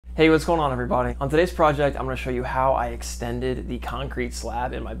Hey, what's going on everybody? On today's project, I'm going to show you how I extended the concrete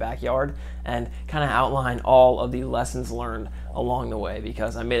slab in my backyard and kind of outline all of the lessons learned along the way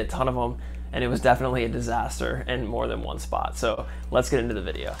because I made a ton of them and it was definitely a disaster in more than one spot. So let's get into the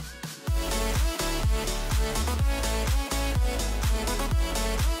video.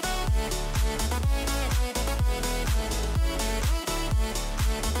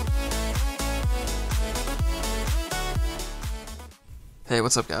 Hey,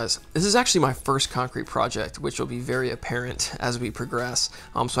 what's up guys? This is actually my first concrete project, which will be very apparent as we progress,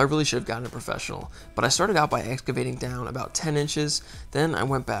 so I really should have gotten a professional. But I started out by excavating down about 10 inches, then I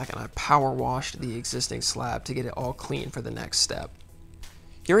went back and I power washed the existing slab to get it all clean for the next step.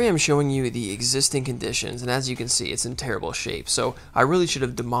 Here I am showing you the existing conditions, and as you can see, it's in terrible shape. So I really should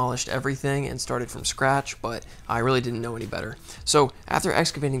have demolished everything and started from scratch, but I really didn't know any better. So after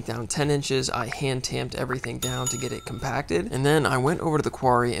excavating down 10 inches, I hand tamped everything down to get it compacted, and then I went over to the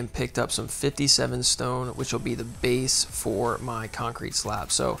quarry and picked up some 57 stone, which will be the base for my concrete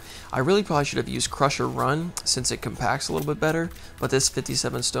slab. So I really probably should have used crusher run since it compacts a little bit better, but this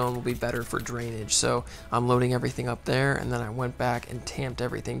 57 stone will be better for drainage. So I'm loading everything up there, and then I went back and tamped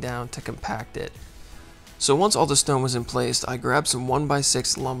everything down to compact it. So once all the stone was in place, I grabbed some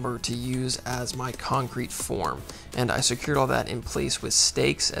 1x6 lumber to use as my concrete form, and I secured all that in place with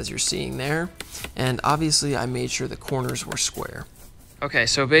stakes as you're seeing there, and obviously I made sure the corners were square. Okay,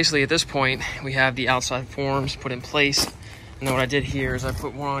 so basically at this point we have the outside forms put in place, and then what I did here is I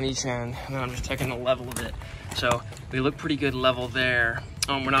put one on each end, and then I'm just checking the level of it. So we look pretty good level there.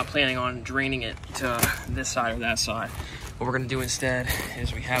 We're not planning on draining it to this side or that side. What we're going to do instead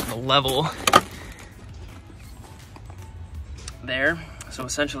is we have the level there. So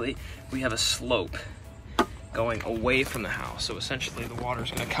essentially we have a slope going away from the house. So essentially the water is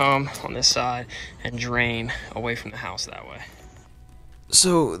going to come on this side and drain away from the house that way.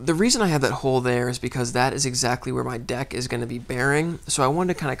 So the reason I have that hole there is because that is exactly where my deck is going to be bearing. So I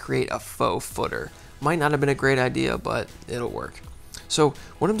wanted to kind of create a faux footer. Might not have been a great idea, but it'll work. So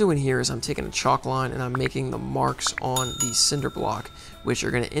what I'm doing here is I'm taking a chalk line and I'm making the marks on the cinder block, which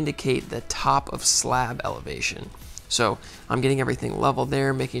are going to indicate the top of slab elevation. So I'm getting everything level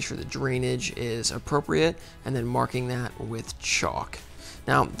there, making sure the drainage is appropriate, and then marking that with chalk.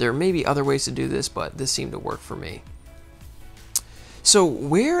 Now, there may be other ways to do this, but this seemed to work for me. So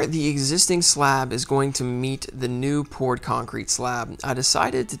where the existing slab is going to meet the new poured concrete slab, I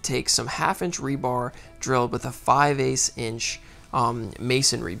decided to take some 1/2-inch rebar drilled with a 5/8 inch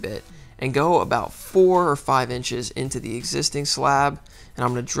masonry bit and go about 4 or 5 inches into the existing slab, and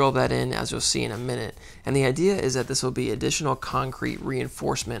I'm going to drill that in as you'll see in a minute. And the idea is that this will be additional concrete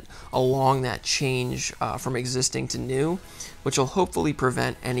reinforcement along that change from existing to new, which will hopefully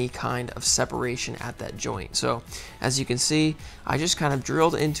prevent any kind of separation at that joint. So as you can see, I just kind of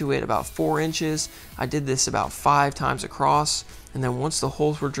drilled into it about 4 inches. I did this about 5 times across, and then once the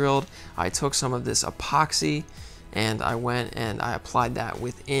holes were drilled, I took some of this epoxy and I went and I applied that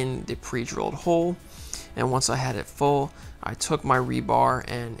within the pre-drilled hole. And once I had it full, I took my rebar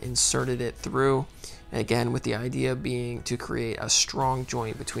and inserted it through, again with the idea being to create a strong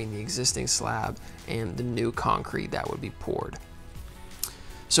joint between the existing slab and the new concrete that would be poured.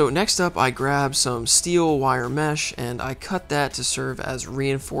 So next up, I grabbed some steel wire mesh and I cut that to serve as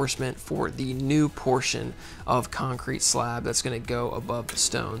reinforcement for the new portion of concrete slab that's going to go above the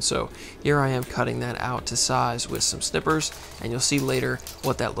stone. So here I am cutting that out to size with some snippers, and you'll see later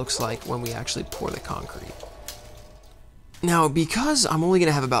what that looks like when we actually pour the concrete. Now, because I'm only going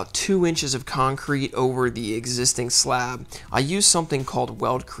to have about 2 inches of concrete over the existing slab, I use something called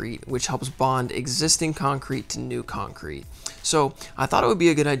weldcrete, which helps bond existing concrete to new concrete. So I thought it would be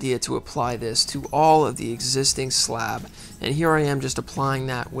a good idea to apply this to all of the existing slab, and here I am just applying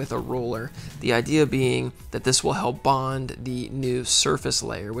that with a roller. The idea being that this will help bond the new surface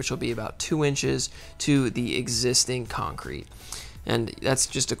layer, which will be about 2 inches to the existing concrete. And that's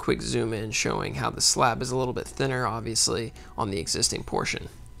just a quick zoom in showing how the slab is a little bit thinner, obviously, on the existing portion.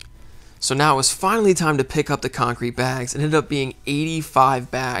 So now it was finally time to pick up the concrete bags. It ended up being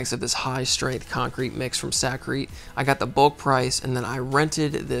 85 bags of this high strength concrete mix from Sacrete. I got the bulk price, and then I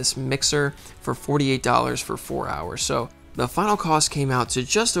rented this mixer for $48 for 4 hours. So the final cost came out to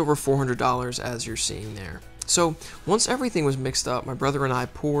just over $400 as you're seeing there. So once everything was mixed up, my brother and I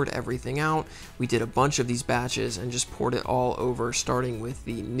poured everything out. We did a bunch of these batches and just poured it all over, starting with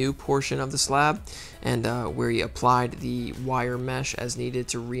the new portion of the slab and where he applied the wire mesh as needed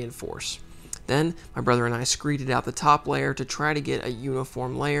to reinforce. Then my brother and I screeded out the top layer to try to get a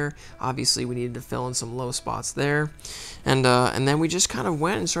uniform layer. Obviously we needed to fill in some low spots there, and then we just kind of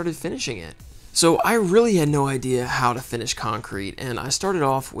went and started finishing it. So I really had no idea how to finish concrete, and I started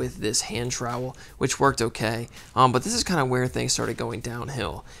off with this hand trowel, which worked okay, but this is kind of where things started going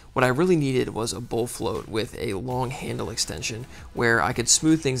downhill. What I really needed was a bull float with a long handle extension where I could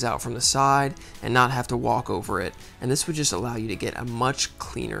smooth things out from the side and not have to walk over it, and this would just allow you to get a much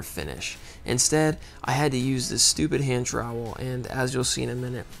cleaner finish. Instead, I had to use this stupid hand trowel, and as you'll see in a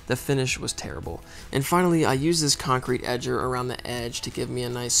minute, the finish was terrible. And finally, I used this concrete edger around the edge to give me a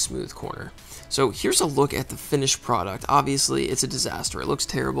nice smooth corner. So here's a look at the finished product. Obviously, it's a disaster. It looks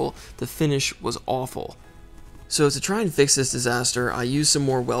terrible. The finish was awful. So to try and fix this disaster, I used some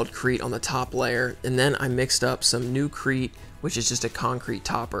more weldcrete on the top layer, and then I mixed up some new crete, which is just a concrete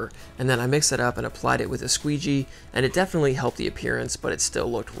topper, and then I mixed it up and applied it with a squeegee, and it definitely helped the appearance, but it still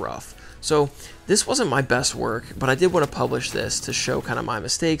looked rough. So this wasn't my best work, but I did want to publish this to show kind of my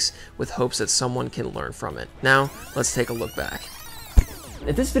mistakes with hopes that someone can learn from it. Now, let's take a look back.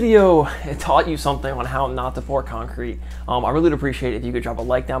 If this video taught you something on how not to pour concrete, I really would appreciate it if you could drop a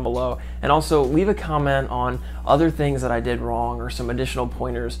like down below, and also leave a comment on other things that I did wrong or some additional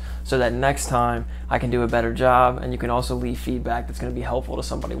pointers so that next time I can do a better job, and you can also leave feedback that's going to be helpful to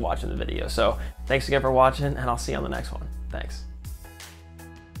somebody watching the video. So thanks again for watching, and I'll see you on the next one. Thanks.